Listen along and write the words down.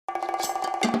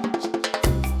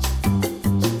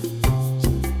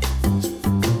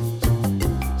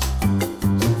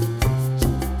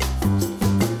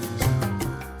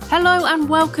Hello and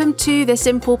welcome to the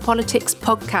Simple Politics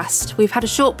podcast. We've had a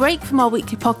short break from our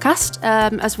weekly podcast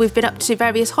as we've been up to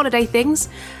various holiday things,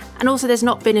 and also there's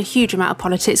not been a huge amount of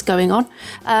politics going on.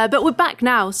 But we're back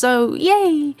now, so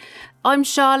yay! I'm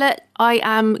Charlotte. I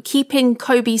am keeping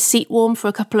Kobe's seat warm for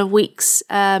a couple of weeks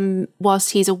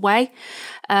whilst he's away.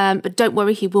 But don't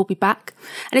worry, he will be back.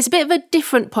 And it's a bit of a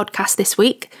different podcast this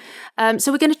week.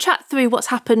 So we're going to chat through what's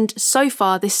happened so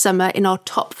far this summer in our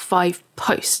top 5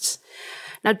 posts.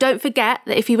 Now, don't forget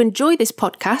that if you enjoy this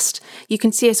podcast, you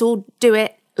can see us all do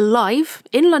it live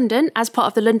in London as part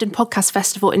of the London Podcast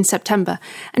Festival in September.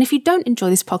 And if you don't enjoy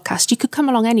this podcast, you could come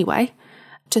along anyway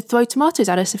to throw tomatoes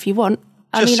at us if you want.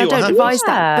 I don't advise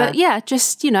that, but yeah,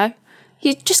 just, you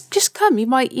just come. You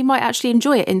might actually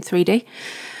enjoy it in 3D.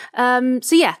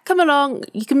 So yeah, come along.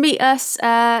 You can meet us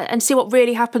and see what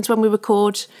really happens when we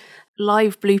record.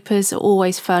 Live bloopers are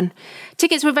always fun.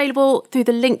 Tickets are available through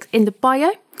the link in the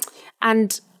bio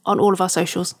and on all of our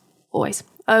socials, always.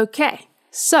 Okay,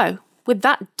 so with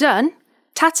that done,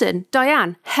 Tatton,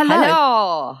 Diane,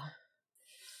 hello.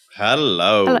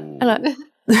 Hello.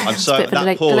 I'm sorry,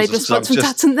 that pause is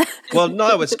Tatton there. Well,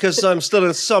 no, it's because I'm still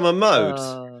in summer mode.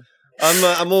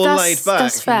 I'm all laid back.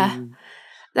 That's fair.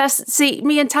 See,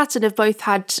 me and Tatton have both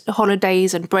had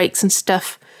holidays and breaks and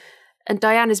stuff, and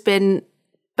Diane has been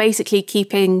basically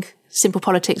keeping Simple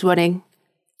Politics running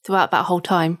throughout that whole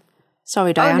time.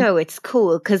 Sorry, Diane. Oh no, it's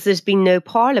cool because there's been no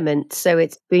parliament, so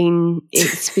it's been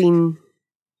different.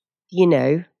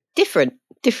 I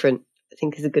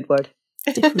think is a good word.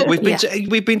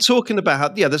 We've been talking about how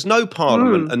there's no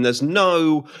parliament and there's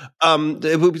no we've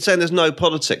been saying there's no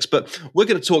politics, but we're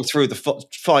going to talk through the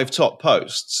 5 top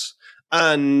posts,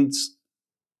 and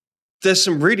there's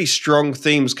some really strong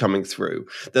themes coming through.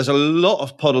 There's a lot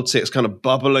of politics kind of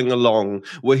bubbling along.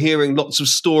 We're hearing lots of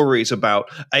stories about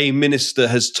a minister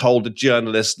has told a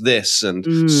journalist this,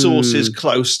 and sources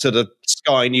close to the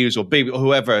Sky News or BBC or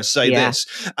whoever say this.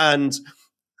 And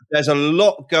there's a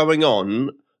lot going on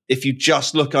if you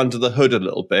just look under the hood a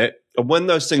little bit. And when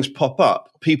those things pop up,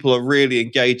 people are really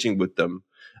engaging with them.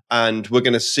 And we're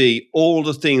going to see all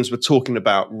the themes we're talking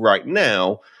about right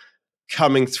now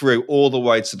coming through all the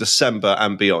way to December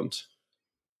and beyond.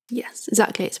 Yes,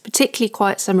 exactly. It's a particularly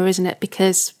quiet summer, isn't it?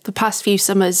 Because the past few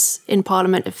summers in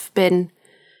Parliament have been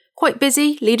quite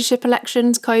busy, leadership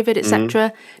elections, COVID,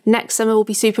 etc. Next summer will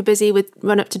be super busy with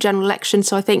run up to general elections.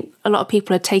 So I think a lot of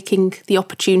people are taking the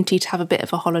opportunity to have a bit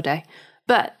of a holiday.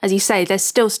 But as you say, there's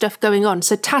still stuff going on.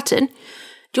 So Tatton, do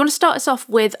you want to start us off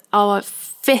with our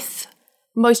 5th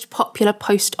most popular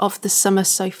post of the summer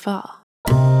so far?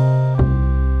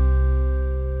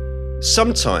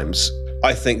 Sometimes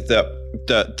I think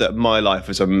that my life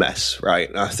is a mess,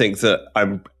 right? I think that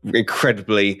I'm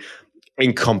incredibly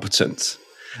incompetent.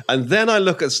 And then I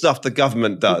look at stuff the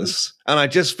government does, and I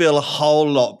just feel a whole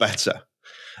lot better.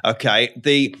 Okay,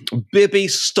 the Bibby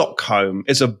Stockholm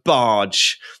is a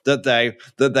barge that they're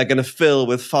going to fill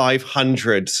with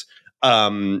 500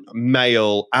 adult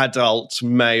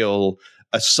male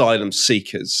asylum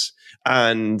seekers.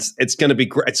 And it's going to be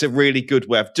great. It's a really good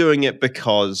way of doing it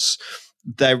because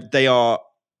they are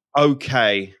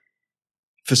okay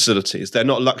facilities. They're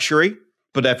not luxury,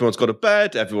 but everyone's got a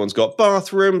bed, everyone's got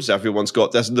bathrooms,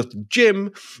 there's a little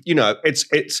gym.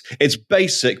 It's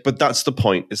basic, but that's the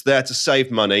point. It's there to save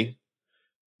money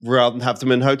rather than have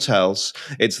them in hotels.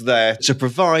 It's there to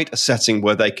provide a setting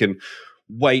where they can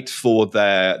wait for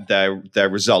their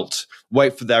result,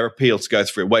 wait for their appeal to go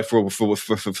through, wait for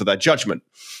their judgment.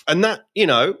 And that,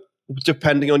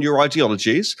 depending on your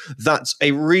ideologies, that's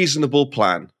a reasonable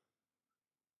plan.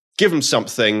 Give them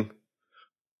something.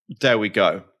 There we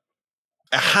go.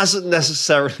 It hasn't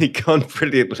necessarily gone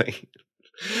brilliantly.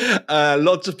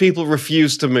 Lots of people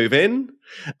refuse to move in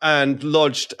and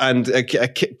lodged, and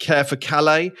Care for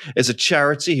Calais is a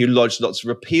charity who lodged lots of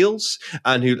appeals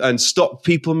and stopped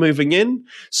people moving in.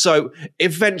 So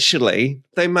eventually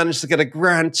they managed to get a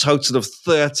grand total of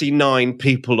 39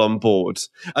 people on board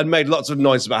and made lots of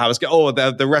noise about how it's going.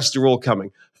 Oh, the rest are all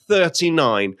coming.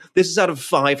 39. This is out of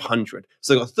 500.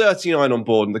 So they got 39 on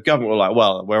board, and the government were like,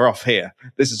 well, we're off here.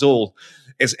 This is all.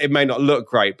 It may not look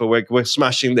great, but we're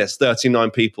smashing this. 39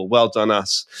 people. Well done,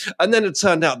 us. And then it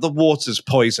turned out the water's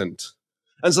poisoned.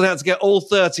 And so they had to get all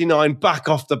 39 back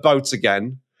off the boat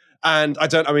again. And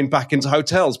back into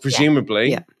hotels,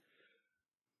 presumably.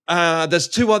 Yeah. There's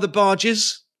 2 other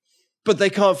barges, but they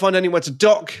can't find anywhere to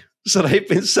dock. So they've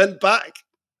been sent back.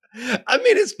 I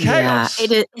mean, it's chaos.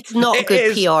 Yeah, it's not a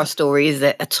good PR story, is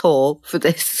it, at all, for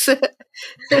this?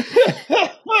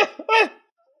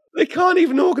 They can't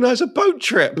even organise a boat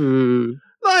trip.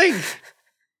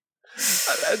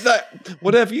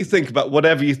 Whatever you think about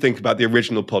the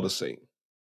original policy,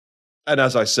 and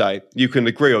as I say, you can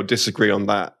agree or disagree on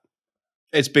that.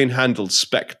 It's been handled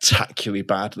spectacularly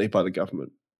badly by the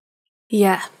government.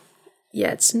 Yeah,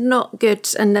 it's not good.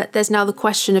 And there's now the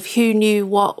question of who knew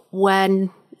what when,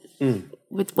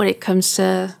 when it comes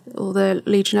to all the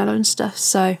Legionella and stuff.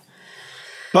 So,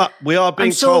 but we are being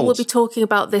I'm sure told we'll be talking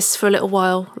about this for a little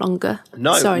while longer.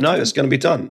 No, it's going to be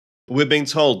done. We're being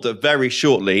told that very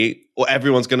shortly, or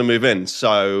everyone's going to move in.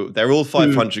 So they're all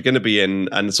 500 going to be in,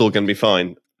 and it's all going to be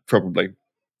fine, probably.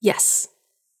 Yes,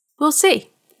 we'll see.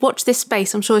 Watch this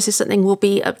space. I'm sure this is something we'll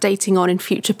be updating on in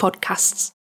future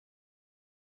podcasts.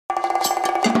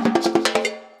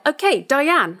 Okay,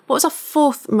 Diane, what was our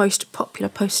fourth most popular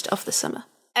post of the summer?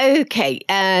 Okay,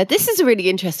 this is a really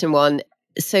interesting one.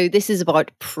 So this is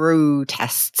about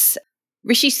protests.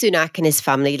 Rishi Sunak and his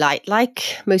family, like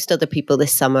most other people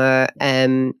this summer,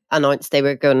 announced they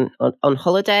were going on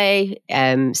holiday.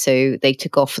 So they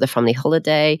took off for the family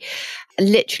holiday.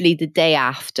 Literally the day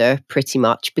after, pretty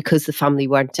much, because the family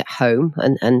weren't at home,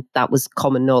 and that was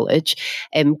common knowledge,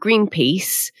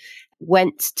 Greenpeace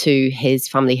went to his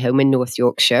family home in North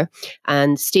Yorkshire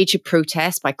and staged a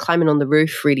protest by climbing on the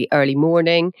roof really early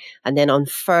morning and then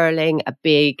unfurling a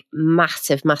big,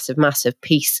 massive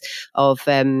piece of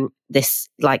this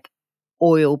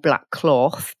oil black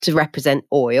cloth to represent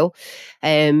oil,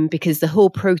 because the whole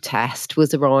protest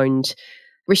was around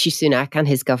Rishi Sunak and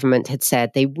his government had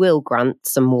said they will grant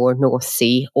some more North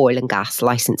Sea oil and gas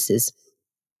licenses.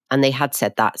 And they had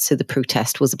said that, so the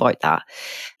protest was about that.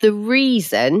 The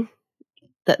reason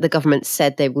that the government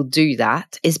said they will do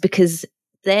that is because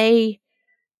they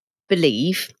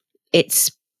believe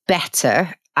it's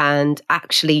better and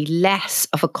actually less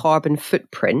of a carbon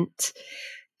footprint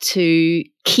to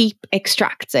keep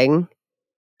extracting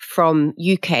from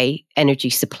UK energy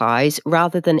supplies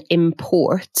rather than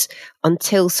import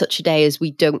until such a day as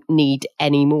we don't need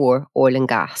any more oil and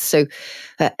gas. So,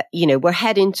 we're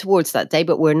heading towards that day,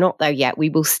 but we're not there yet. We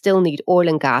will still need oil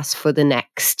and gas for the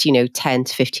next, 10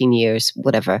 to 15 years,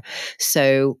 whatever.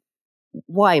 So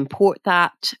why import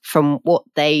that? From what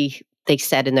they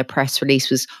said in their press release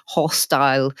was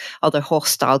other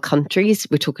hostile countries.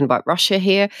 We're talking about Russia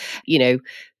here,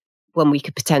 when we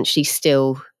could potentially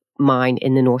still mine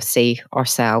in the North Sea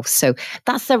ourselves. So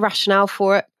that's the rationale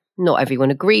for it. Not everyone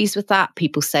agrees with that.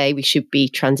 People say we should be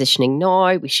transitioning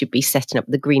now. We should be setting up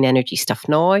the green energy stuff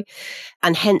now.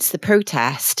 And hence the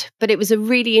protest. But it was a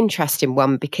really interesting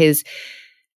one because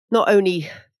not only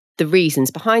the reasons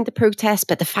behind the protest,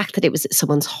 but the fact that it was at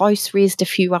someone's house raised a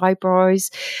few eyebrows.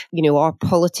 Our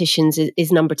politicians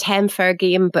is number 10 fair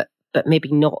game, but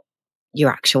maybe not your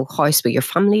actual house where your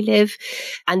family live.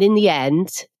 And in the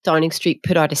end, Downing Street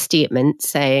put out a statement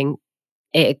saying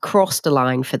it had crossed the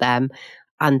line for them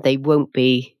and they won't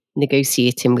be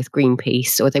negotiating with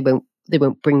Greenpeace, or they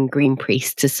won't bring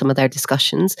Greenpeace to some of their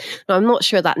discussions. Now, I'm not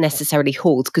sure that necessarily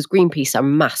holds because Greenpeace are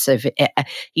massive,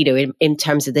 in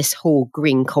terms of this whole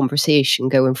green conversation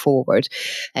going forward.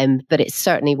 But it's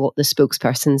certainly what the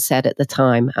spokesperson said at the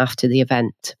time after the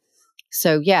event.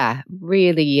 So yeah,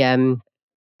 really, a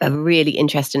really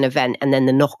interesting event, and then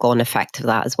the knock-on effect of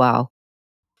that as well.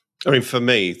 I mean, for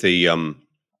me,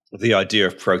 the idea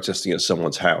of protesting at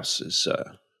someone's house is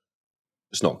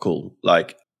it's not cool.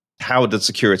 Like, how did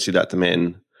security let them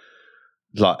in?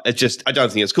 Like, I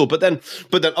don't think it's cool. But then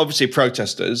obviously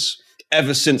protesters,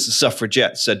 ever since the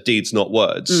suffragettes said deeds not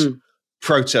words,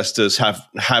 protesters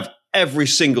have every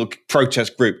single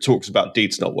protest group talks about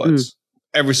deeds not words.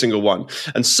 Every single one.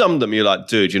 And some of them you're like,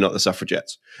 dude, you're not the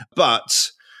suffragettes. But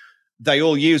they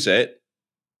all use it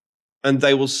and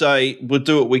they will say, we'll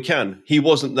do what we can. He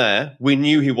wasn't there. We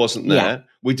knew he wasn't there. Yeah.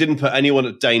 We didn't put anyone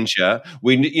at danger.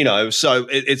 So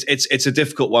it's a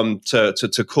difficult one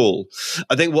to call.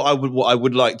 I think what I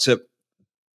would like to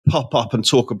pop up and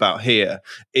talk about here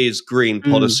is green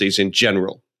policies in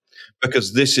general,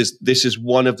 because this is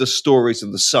one of the stories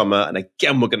of the summer, and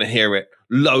again we're going to hear it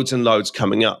loads and loads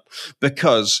coming up.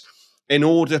 Because in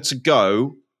order to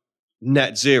go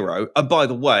net zero, and by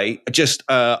the way, just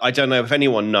I don't know if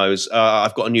anyone knows,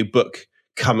 I've got a new book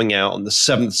coming out on the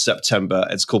 7th of September.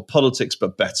 It's called Politics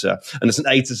But Better, and it's an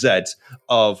A to Z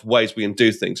of ways we can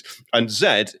do things. And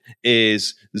Z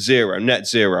is zero, net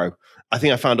zero. I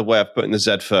think I found a way of putting the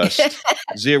Z first.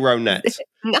 Zero net.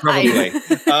 Nice. Probably.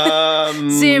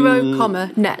 0,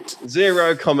 net.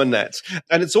 0, net.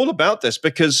 And it's all about this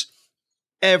because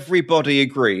everybody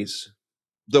agrees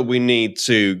that we need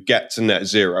to get to net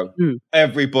zero.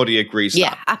 Everybody agrees that.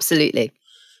 Yeah, absolutely.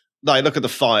 Like, look at the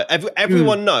fire.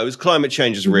 Everyone knows climate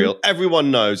change is real.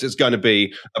 Everyone knows it's going to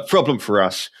be a problem for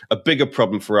us, a bigger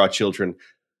problem for our children.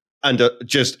 and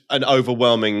just an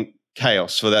overwhelming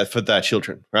chaos for their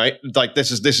children, right? Like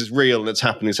this is real and it's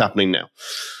happening now.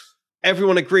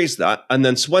 Everyone agrees that, and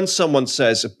then when someone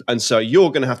says, and so you're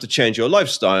going to have to change your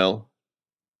lifestyle,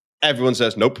 everyone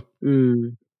says, nope,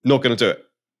 not going to do it.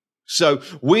 So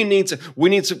we need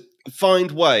to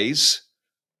find ways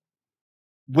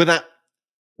without.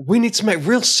 We need to make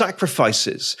real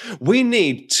sacrifices. We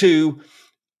need to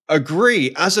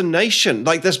agree as a nation.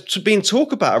 Like there's been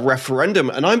talk about a referendum,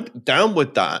 and I'm down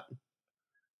with that,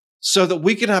 so that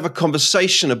we can have a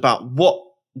conversation about what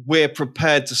we're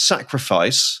prepared to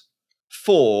sacrifice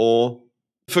for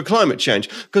climate change.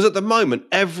 Because at the moment,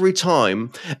 every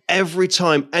time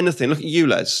anything, look at you,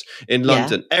 Les, in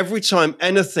London, every time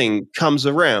anything comes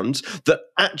around that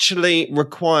actually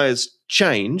requires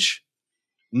change,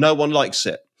 no one likes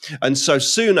it. And so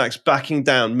Sunak's backing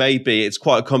down, maybe it's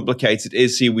quite complicated.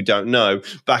 Is he? We don't know.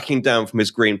 Backing down from his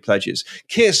green pledges.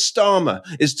 Keir Starmer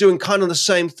is doing kind of the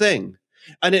same thing.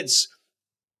 And it's,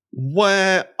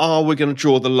 where are we going to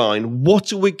draw the line?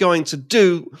 What are we going to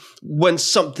do when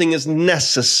something is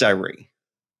necessary?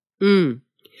 I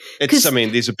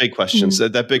mean, these are big questions.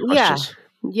 They're big questions.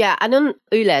 Yeah. And on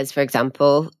ULEZ, for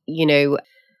example,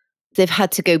 they've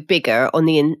had to go bigger on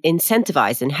the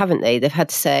incentivizing, haven't they? They've had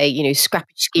to say, scrappage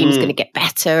scheme's going to get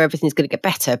better, everything's going to get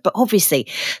better. But obviously,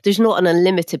 there's not an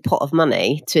unlimited pot of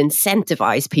money to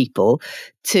incentivize people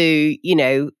to,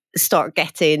 start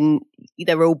getting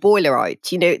their old boiler out.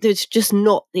 There's just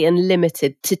not the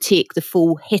unlimited to take the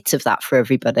full hit of that for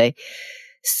everybody.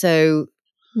 So,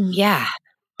 yeah.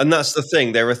 And that's the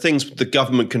thing. There are things the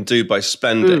government can do by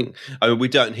spending. I mean, we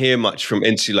don't hear much from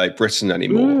Insulate Britain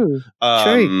anymore.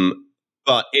 True.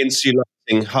 But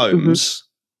insulating homes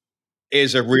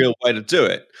is a real way to do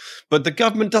it. But the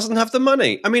government doesn't have the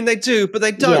money. I mean, they do, but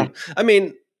they don't. Yeah. I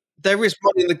mean, there is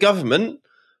money in the government,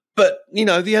 but, the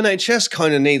NHS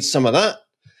kind of needs some of that.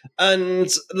 And,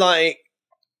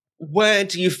 where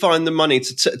do you find the money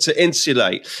to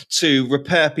insulate, to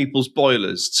repair people's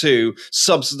boilers, to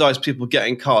subsidize people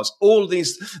getting cars? All of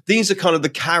these are kind of the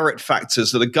carrot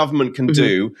factors that the government can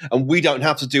do, and we don't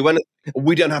have to do anything.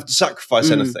 We don't have to sacrifice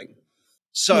anything.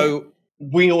 So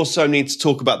we also need to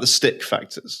talk about the stick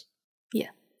factors. Yeah.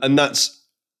 And that's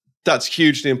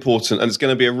hugely important, and it's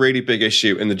going to be a really big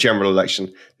issue in the general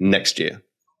election next year.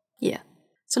 Yeah.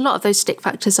 So a lot of those stick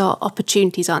factors are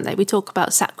opportunities, aren't they? We talk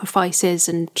about sacrifices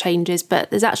and changes,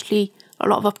 but there's actually a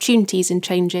lot of opportunities in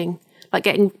changing. Like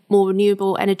getting more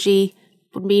renewable energy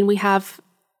would mean we have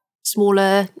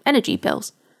smaller energy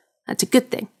bills. That's a good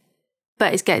thing.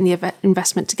 But it's getting the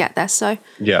investment to get there. So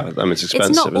yeah, I mean, it's expensive,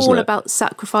 it's not isn't all it? about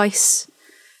sacrifice,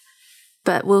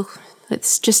 but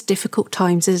it's just difficult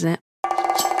times, isn't it?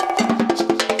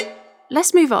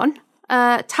 Let's move on.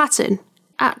 Tatton,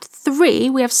 at 3,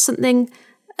 we have something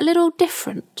a little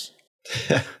different.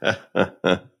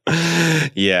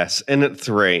 Yes, in at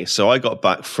 3. So I got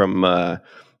back from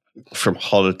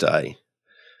holiday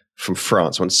from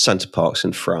France. I went to Center Parcs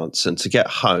in France, and to get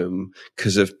home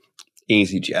because of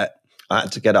EasyJet, I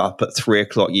had to get up at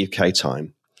 3:00 UK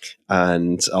time,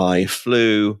 and I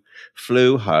flew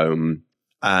home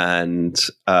and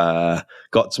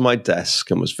got to my desk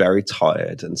and was very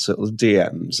tired, and so it was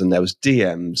DMs, and there was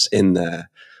DMs in there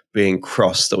being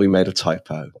crossed that we made a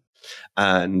typo.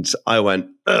 And I went,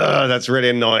 ugh, that's really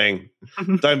annoying.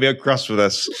 Don't be cross with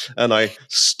us. And I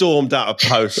stormed out a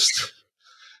post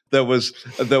that was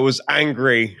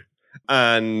angry.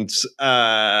 And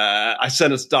I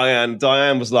sent it to Diane.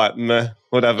 Diane was like, meh,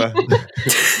 whatever.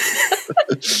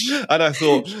 And I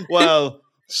thought, well,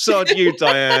 sod you,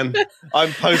 Diane.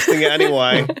 I'm posting it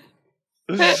anyway.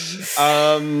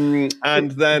 And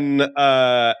then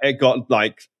it got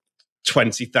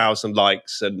 20,000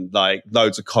 likes and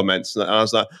loads of comments, and I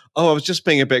was like, I was just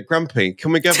being a bit grumpy.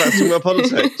 Can we go back to my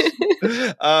politics?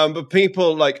 But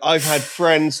people, I've had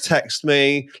friends text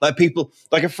me, a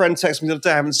friend texted me the other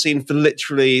day I haven't seen for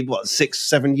literally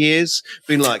 6-7 years,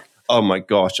 being like, oh my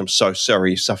gosh, I'm so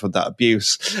sorry you suffered that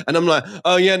abuse. And I'm like,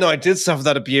 oh yeah, no, I did suffer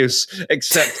that abuse,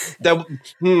 except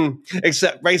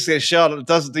basically Charlotte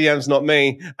does the DMs, not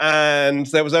me. And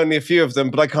there was only a few of them,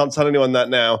 but I can't tell anyone that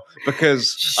now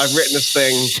because I've written this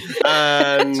thing.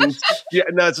 And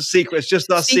no, it's a secret. It's just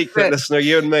our secret listener,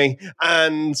 you and me.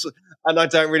 And I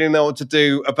don't really know what to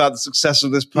do about the success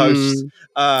of this post.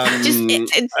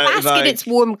 It's bask in its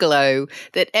warm glow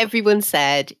that everyone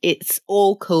said it's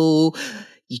all cool.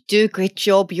 You do a great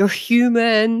job. You're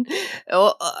human.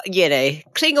 Or,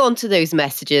 cling on to those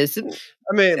messages. I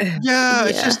mean,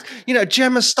 it's just,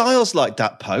 Gemma Styles liked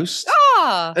that post.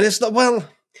 Ah. And it's like, well,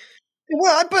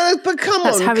 Well, but come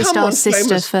That's on, Harry come on, Styles' sister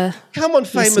famous, for come on,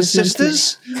 famous listeners not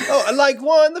sisters. Oh, like,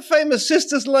 why aren't the famous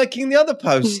sisters liking the other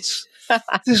posts?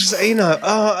 This,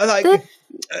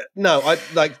 no.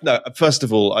 First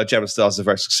of all, Gemma Styles is a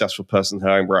very successful person in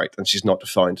her own right, and she's not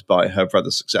defined by her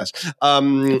brother's success.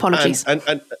 Apologies.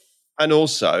 And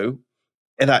also,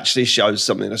 it actually shows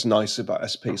something that's nice about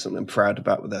SP. Something I'm proud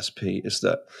about with SP is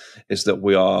that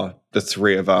we are the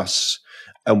three of us,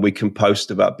 and we can post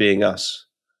about being us.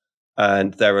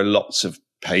 And there are lots of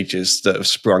pages that have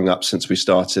sprung up since we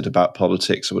started about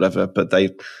politics or whatever, but they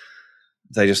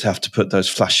just have to put those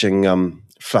flashing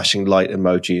light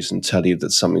emojis and tell you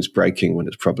that something's breaking when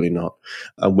it's probably not.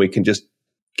 And we can just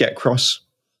get cross,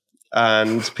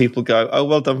 and people go, "Oh,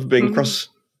 well done for being cross."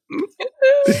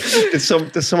 Did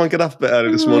someone get up a bit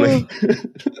early this morning?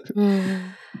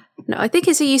 No, I think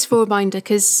it's a useful reminder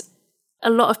because a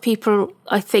lot of people,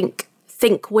 I think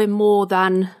we're more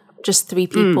than just three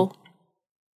people.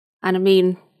 And I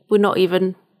mean,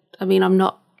 I'm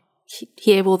not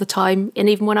here all the time. And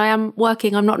even when I am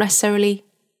working, I'm not necessarily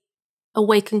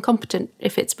awake and competent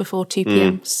if it's before 2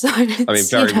 p.m. So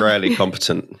very rarely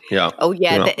competent. Yeah. Oh,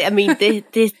 yeah.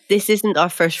 This isn't our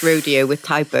first rodeo with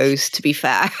typos, to be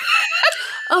fair.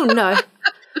 Oh, no.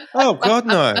 Oh, God,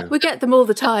 no. We get them all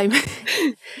the time.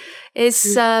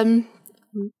 It's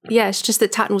just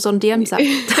that Tatton was on DMs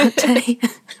that day.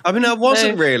 I mean, I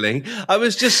wasn't really. I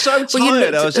was just so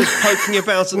tired. I was just poking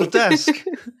about on the desk.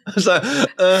 I was like,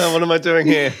 what am I doing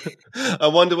here? I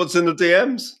wonder what's in the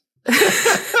DMs.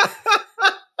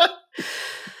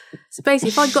 So basically,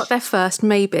 if I got there first,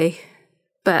 maybe.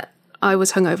 But I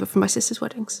was hungover for my sister's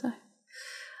wedding, so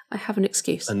I have an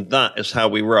excuse. And that is how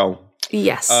we roll.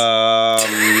 Yes. I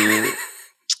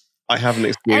have an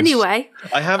excuse. Anyway.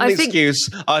 I have an excuse.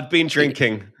 I'd been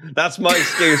drinking. That's my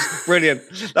excuse. Brilliant.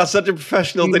 That's such a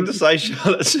professional thing to say,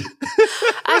 Charlotte.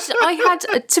 Actually, I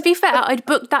had, to be fair, I'd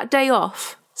booked that day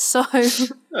off. So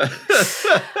it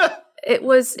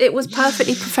was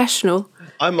perfectly professional.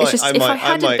 If I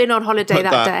hadn't been on holiday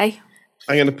that day.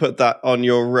 I'm going to put that on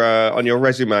your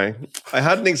resume. I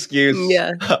had an excuse.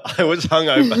 Yeah. I was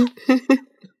hungover.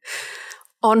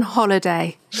 On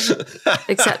holiday,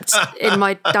 except in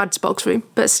my dad's box room,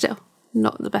 but still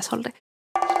not the best holiday.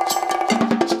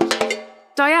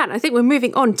 Diane, I think we're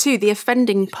moving on to the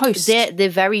offending post. The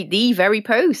very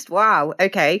post. Wow.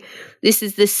 Okay. This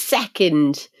is the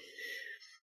second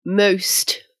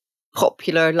most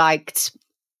popular, liked,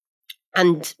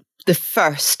 and the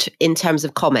first in terms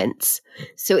of comments.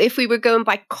 So if we were going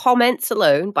by comments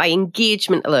alone, by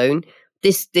engagement alone,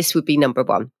 this would be number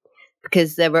one,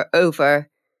 because there were over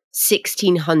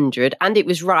 1,600, and it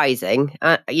was rising.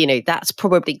 That's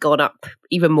probably gone up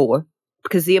even more,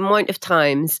 because the amount of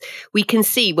times we can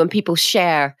see when people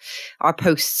share our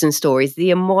posts and stories, the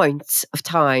amount of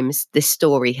times this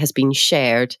story has been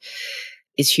shared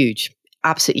is huge,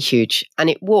 absolutely huge. And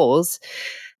it was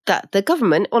that the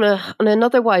government, on an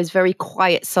otherwise very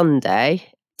quiet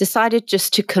Sunday, decided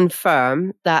just to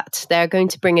confirm that they're going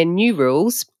to bring in new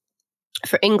rules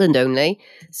for England only,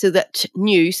 so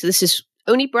this is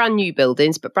only brand new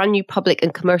buildings, but brand new public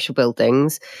and commercial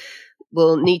buildings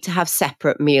will need to have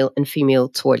separate male and female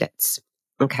toilets.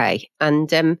 Okay.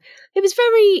 And it was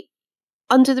very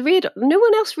under the radar. No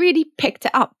one else really picked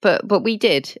it up, but we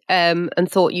did, and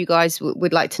thought you guys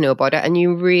would like to know about it. And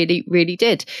you really, really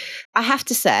did. I have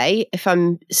to say, if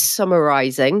I'm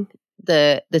summarizing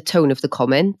the tone of the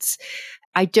comments,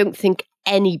 I don't think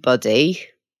anybody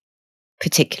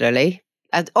particularly,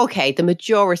 the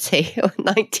majority,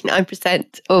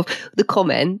 99% of the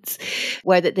comments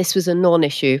were that this was a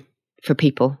non-issue for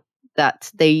people,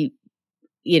 that they,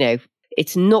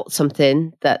 it's not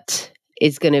something that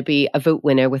is going to be a vote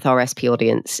winner with our SP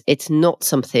audience. It's not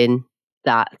something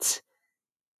that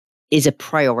is a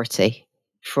priority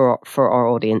for our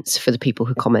audience, for the people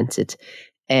who commented.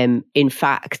 In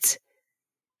fact,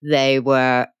 they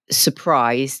were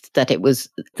surprised that it was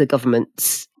the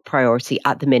government's priority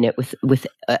at the minute, with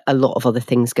a lot of other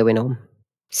things going on.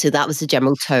 So that was the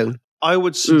general tone. I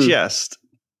would suggest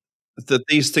that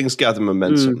these things gather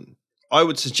momentum. I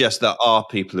would suggest there are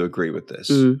people who agree with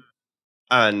this.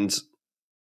 And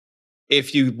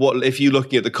if you're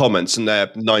looking at the comments and they're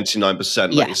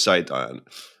 99%, like you say, Diane,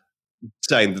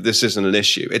 saying that this isn't an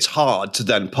issue, it's hard to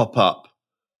then pop up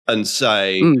and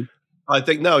say, I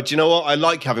think, no, do you know what? I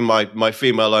like having my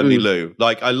female-only loo.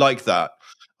 Like, I like that.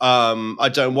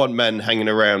 I don't want men hanging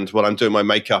around while I'm doing my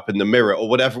makeup in the mirror or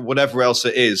whatever else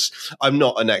it is. I'm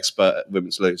not an expert at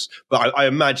women's loos, but I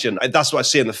imagine that's what I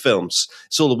see in the films.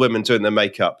 It's all the women doing their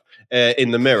makeup in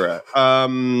the mirror.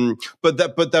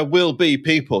 But there will be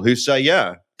people who say,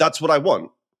 yeah, that's what I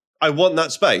want. I want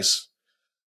that space.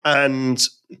 And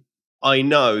I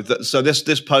know that, so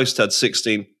this post had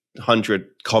 1,600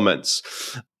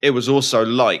 comments. It was also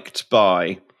liked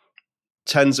by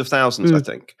tens of thousands, I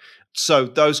think. So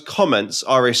those comments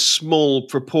are a small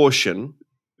proportion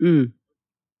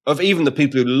of even the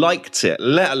people who liked it,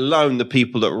 let alone the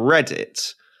people that read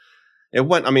it. It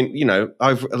went, I mean,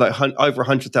 over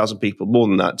 100,000 people, more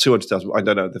than that, 200,000, I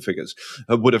don't know the figures,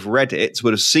 would have read it,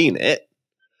 would have seen it.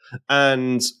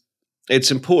 And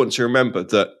it's important to remember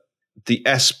that the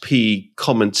SP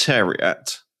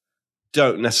commentariat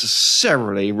don't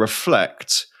necessarily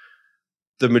reflect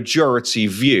the majority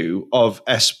view of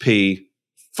SP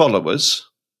followers.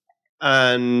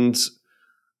 And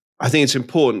I think it's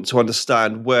important to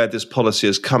understand where this policy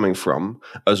is coming from,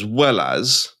 as well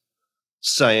as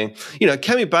saying,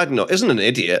 Kemi Badenoch isn't an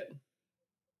idiot.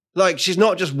 Like, she's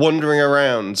not just wandering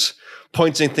around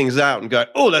pointing things out and going,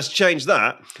 oh, let's change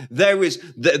that. There is,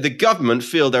 the government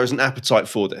feel there is an appetite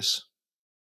for this.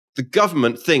 The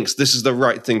government thinks this is the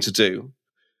right thing to do.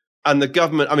 And the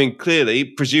government, I mean, clearly,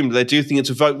 presumably, they do think it's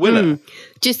a vote winner.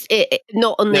 Just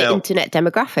not on the internet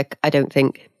demographic, I don't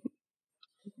think.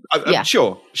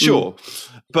 Sure.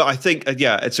 But I think,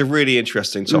 it's a really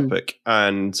interesting topic.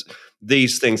 And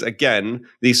these things, again,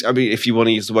 if you want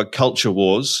to use the word culture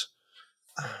wars,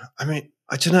 I mean,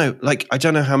 I don't know. Like, I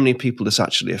don't know how many people this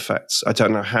actually affects. I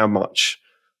don't know how much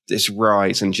this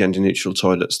rise in gender-neutral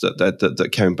toilets that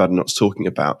Karen Badenoch's talking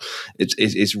about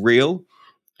is real.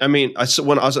 I mean, I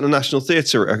was at the National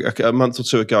Theatre a month or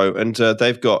two ago, and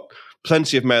they've got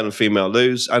plenty of male and female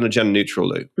loos and a gender-neutral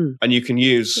loo. And you can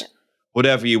use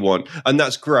whatever you want. And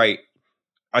that's great,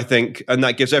 I think, and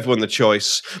that gives everyone the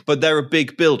choice. But they're a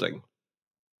big building.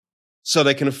 So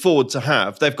they can afford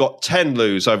to they've got 10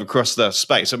 loos over across their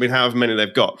space. I mean, however many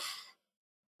they've got.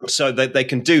 So they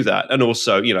can do that. And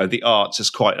also, the arts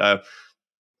is quite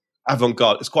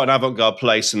avant-garde. It's quite an avant-garde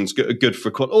place and it's good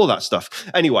for all that stuff.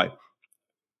 Anyway,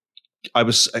 I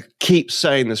keep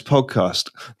saying this podcast,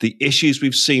 the issues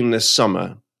we've seen this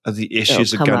summer are the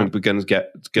issues that are going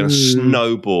to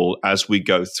snowball as we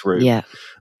go through.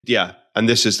 Yeah. And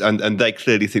this is, and they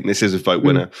clearly think this is a vote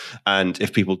winner. And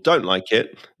if people don't like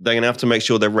it, they're going to have to make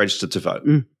sure they're registered to vote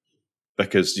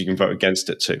because you can vote against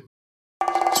it too.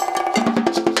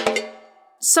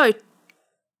 So,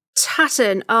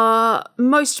 Tatton, our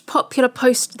most popular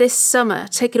post this summer.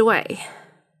 Take it away.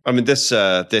 I mean, this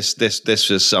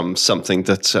was something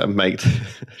that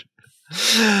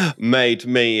made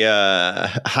me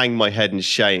hang my head in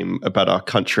shame about our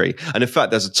country. And in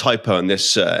fact, there's a typo in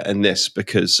this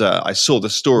because I saw the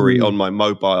story on my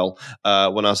mobile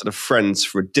when I was at a friend's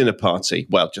for a dinner party.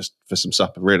 Well, just for some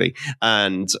supper, really.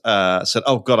 And said,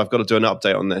 "Oh God, I've got to do an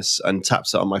update on this," and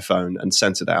tapped it on my phone and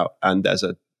sent it out. And there's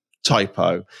a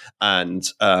typo, and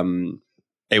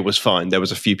it was fine. There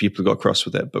was a few people who got cross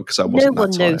with it, but because I wasn't no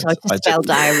one knows how to spell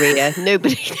diarrhea.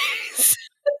 Nobody knows.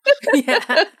 Yeah.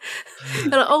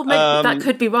 Like, oh, maybe that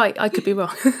could be right. I could be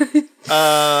wrong.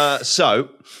 So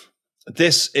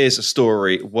this is a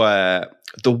story where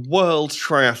the World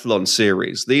Triathlon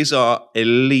Series, these are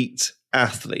elite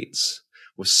athletes,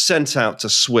 were sent out to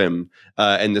swim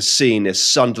in the sea near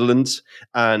Sunderland,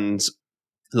 and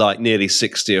like nearly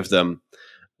 60 of them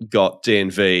got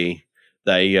DNV.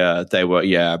 They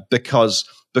were because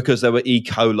there were high E.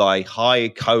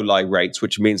 coli rates,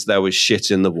 which means there was shit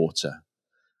in the water.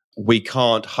 We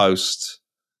can't host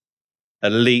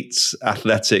elite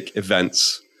athletic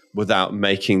events without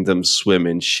making them swim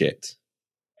in shit.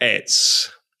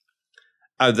 It's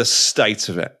the state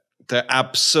of it, the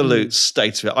absolute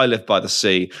state of it. I live by the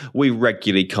sea. We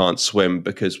regularly can't swim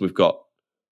because we've got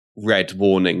red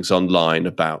warnings online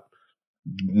about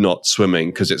not swimming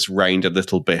because it's rained a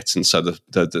little bit, and so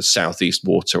the southeast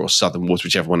water or southern water,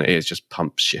 whichever one it is, just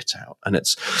pumps shit out, and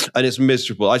it's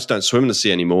miserable. I just don't swim in the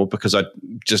sea anymore because I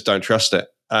just don't trust it.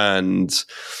 And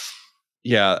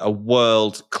a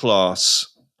world-class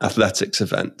athletics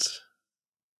event.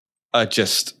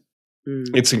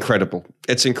 It's incredible.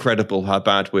 It's incredible how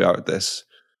bad we are at this.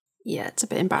 Yeah, it's a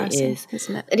bit embarrassing,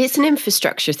 isn't it? And it's an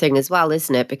infrastructure thing as well,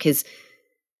 isn't it? Because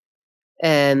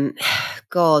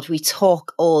God, we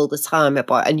talk all the time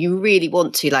about, and you really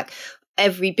want to, like,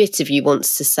 every bit of you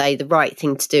wants to say the right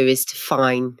thing to do is to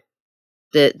fine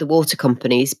the water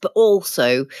companies, but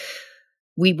also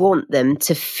we want them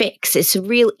to fix. It's a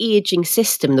real aging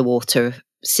system, the water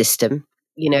system.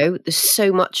 There's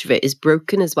so much of it is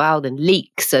broken as well, and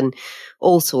leaks and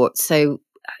all sorts. So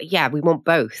we want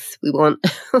both. We want,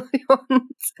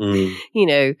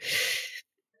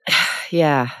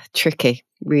 tricky.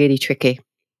 Really tricky.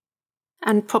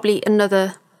 And probably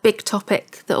another big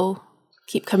topic that will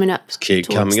keep coming up. Keep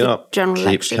coming up. General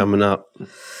election. Coming up.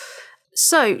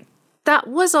 So that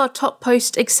was our top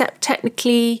post, except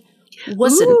technically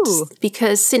wasn't. Ooh.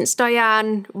 Because since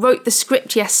Diane wrote the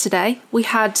script yesterday, we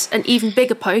had an even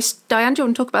bigger post. Diane, do you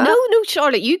want to talk about that? No,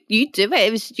 Charlotte, you do it.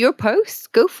 It was your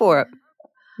post. Go for it.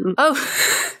 Oh,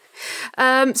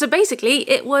 so basically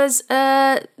it was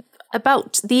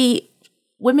about the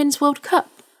Women's World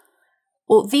Cup,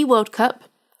 or the World Cup,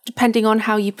 depending on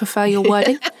how you prefer your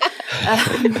wording.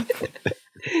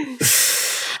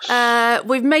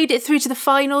 We've made it through to the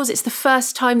finals. It's the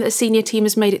first time that a senior team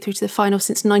has made it through to the finals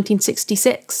since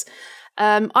 1966.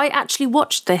 I actually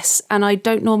watched this, and I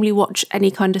don't normally watch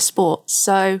any kind of sport,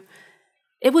 so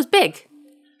it was big.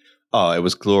 Oh, it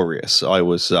was glorious. I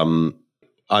was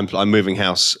I'm moving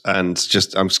house, and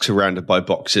I'm surrounded by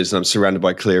boxes, and I'm surrounded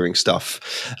by clearing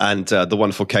stuff. And the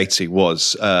wonderful Katie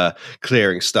was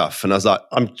clearing stuff, and I was like,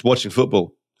 I'm watching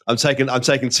football. I'm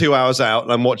taking 2 hours out,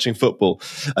 and I'm watching football.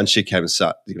 And she came and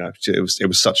sat. It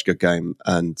was such a good game,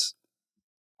 and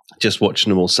just watching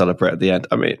them all celebrate at the end.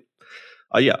 I mean,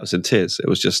 I was in tears. It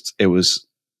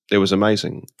was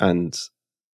amazing. And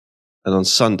on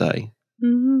Sunday,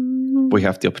 we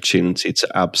have the opportunity to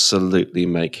absolutely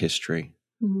make history.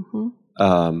 Mm-hmm.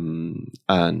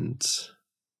 And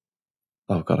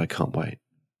oh God, I can't wait.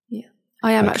 Yeah,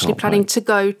 I am actually planning to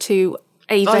go to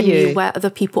a venue where other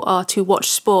people are to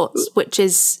watch sports, which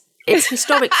it's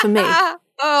historic for me.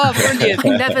 Oh, brilliant! I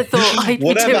never thought I'd be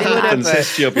whatever doing happens, that.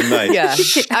 history will be made. Yeah,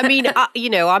 I mean,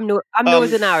 I'm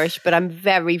Northern Irish, but I'm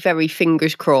very, very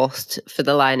fingers crossed for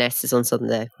the Lionesses on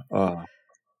Sunday. Oh.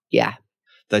 Yeah.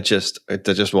 They're just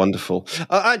wonderful.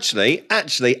 Actually,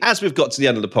 as we've got to the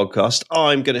end of the podcast,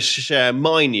 I'm going to share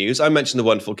my news. I mentioned the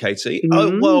wonderful Katie.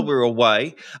 While we were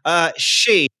away,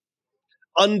 she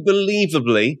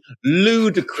unbelievably,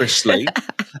 ludicrously,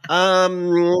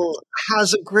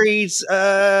 has agreed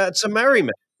to marry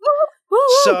me.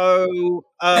 So,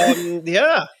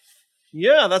 yeah,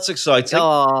 that's exciting.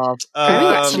 Oh,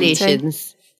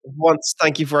 congratulations!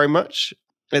 Thank you very much.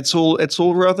 It's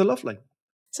all rather lovely.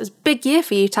 So it's a big year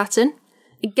for you, Tatton.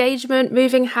 Engagement,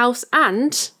 moving house,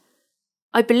 and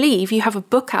I believe you have a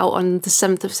book out on the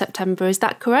 7th of September. Is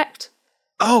that correct?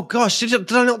 Oh, gosh, did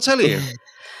I not tell you?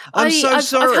 I'm so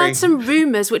sorry. I've heard some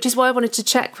rumours, which is why I wanted to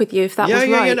check with you if that was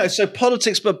right. Yeah. So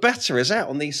Politics But Better is out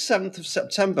on the 7th of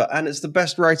September, and it's the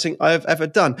best writing I've ever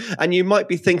done. And you might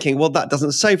be thinking, well, that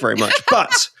doesn't say very much.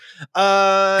 But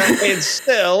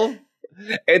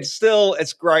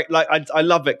it's great. Like, I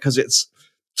love it because it's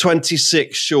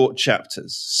 26 short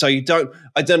chapters. So I don't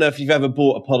know if you've ever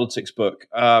bought a politics book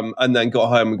and then got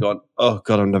home and gone, oh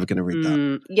God, I'm never going to read that.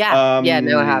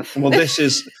 No, I have. Well, this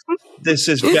is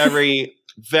very,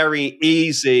 very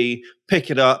easy. Pick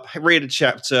it up, read a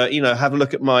chapter, have a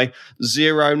look at my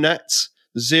zero. I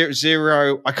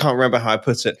can't remember how I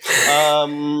put it.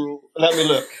 Let me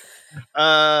look.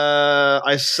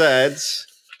 I said,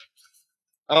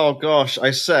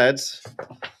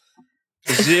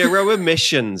 zero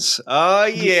emissions. Oh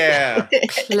yeah.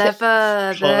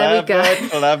 Clever. There we go.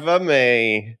 Clever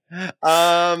me.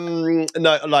 No,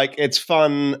 like it's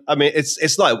fun. I mean,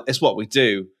 it's what we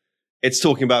do. It's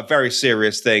talking about very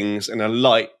serious things in a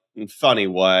light and funny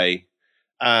way.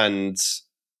 And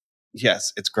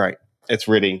yes, it's great. It's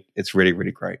really,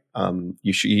 really great.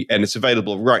 You should, and it's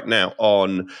available right now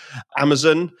on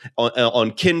Amazon,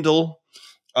 on Kindle.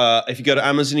 If you go to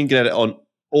Amazon, you can get it on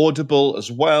Audible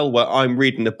as well, where I'm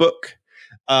reading a book,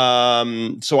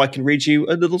 so I can read you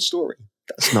a little story.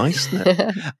 That's nice, isn't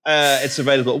it? It's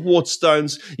available at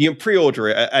Waterstones. You can pre-order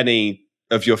it at any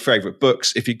of your favorite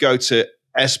books. If you go to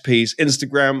SP's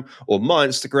Instagram or my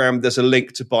Instagram, there's a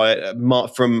link to buy it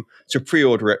to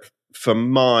pre-order it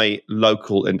from my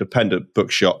local independent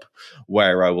bookshop,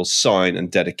 where I will sign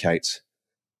and dedicate.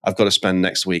 I've got to spend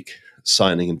next week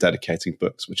signing and dedicating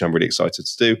books, which I'm really excited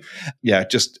to do. Yeah,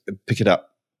 just pick it up.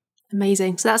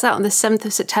 Amazing. So that's out on the 7th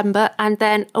of September. And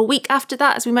then a week after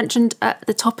that, as we mentioned at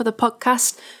the top of the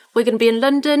podcast, we're going to be in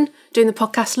London doing the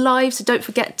podcast live. So don't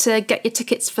forget to get your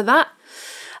tickets for that.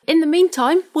 In the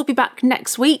meantime, we'll be back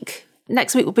next week.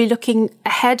 Next week, we'll be looking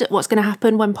ahead at what's going to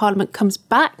happen when Parliament comes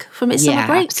back from its summer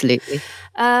break. Absolutely.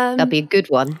 That'll be a good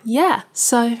one. Yeah.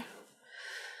 So,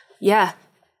 yeah,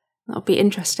 that'll be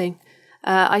interesting.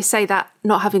 I say that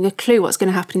not having a clue what's going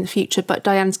to happen in the future, but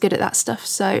Diane's good at that stuff.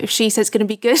 So if she says it's going to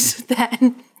be good,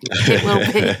 then it will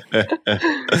be.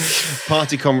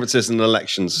 Party conferences and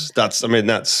elections. That's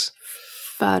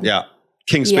fun. Yeah.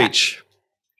 King's Speech.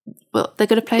 Well, they're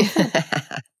going to play.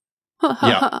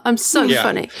 Yeah. I'm so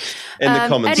funny. In the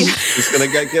comments, anyway. he's going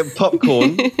to get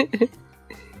popcorn.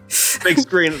 Big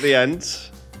screen at the end.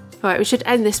 Right, we should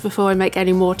end this before I make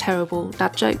any more terrible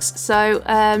dad jokes. So,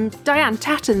 Diane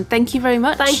Tatton, thank you very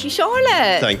much. Thank you,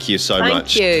 Charlotte. Thank you so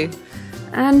much. Thank you.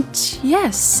 And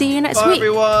yes, see you next Bye, week.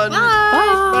 everyone.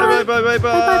 Bye. Bye, bye, bye, bye,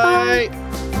 Bye, bye, bye.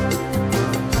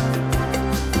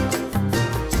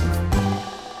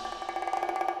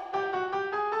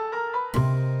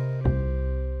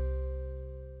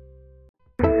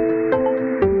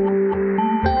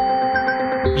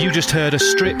 You just heard a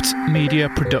Stripped Media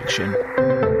production.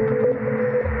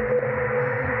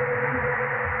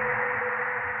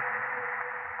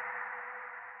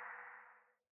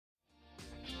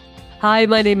 Hi,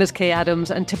 my name is Kay Adams,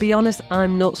 and to be honest,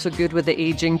 I'm not so good with the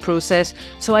ageing process,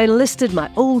 so I enlisted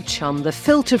my old chum, the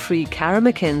filter-free Cara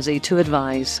McKenzie, to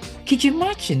advise. Could you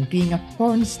imagine being a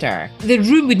porn star? The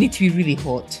room would need to be really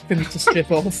hot for me to strip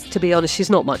off. To be honest,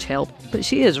 she's not much help, but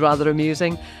she is rather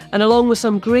amusing. And along with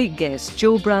some great guests,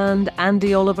 Joe Brand,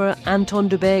 Andy Oliver, Anton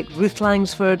Dubeck, Ruth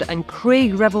Langsford and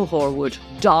Craig Revel-Horwood,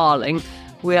 darling,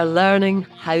 we are learning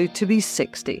how to be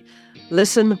 60.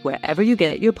 Listen wherever you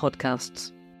get your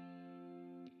podcasts.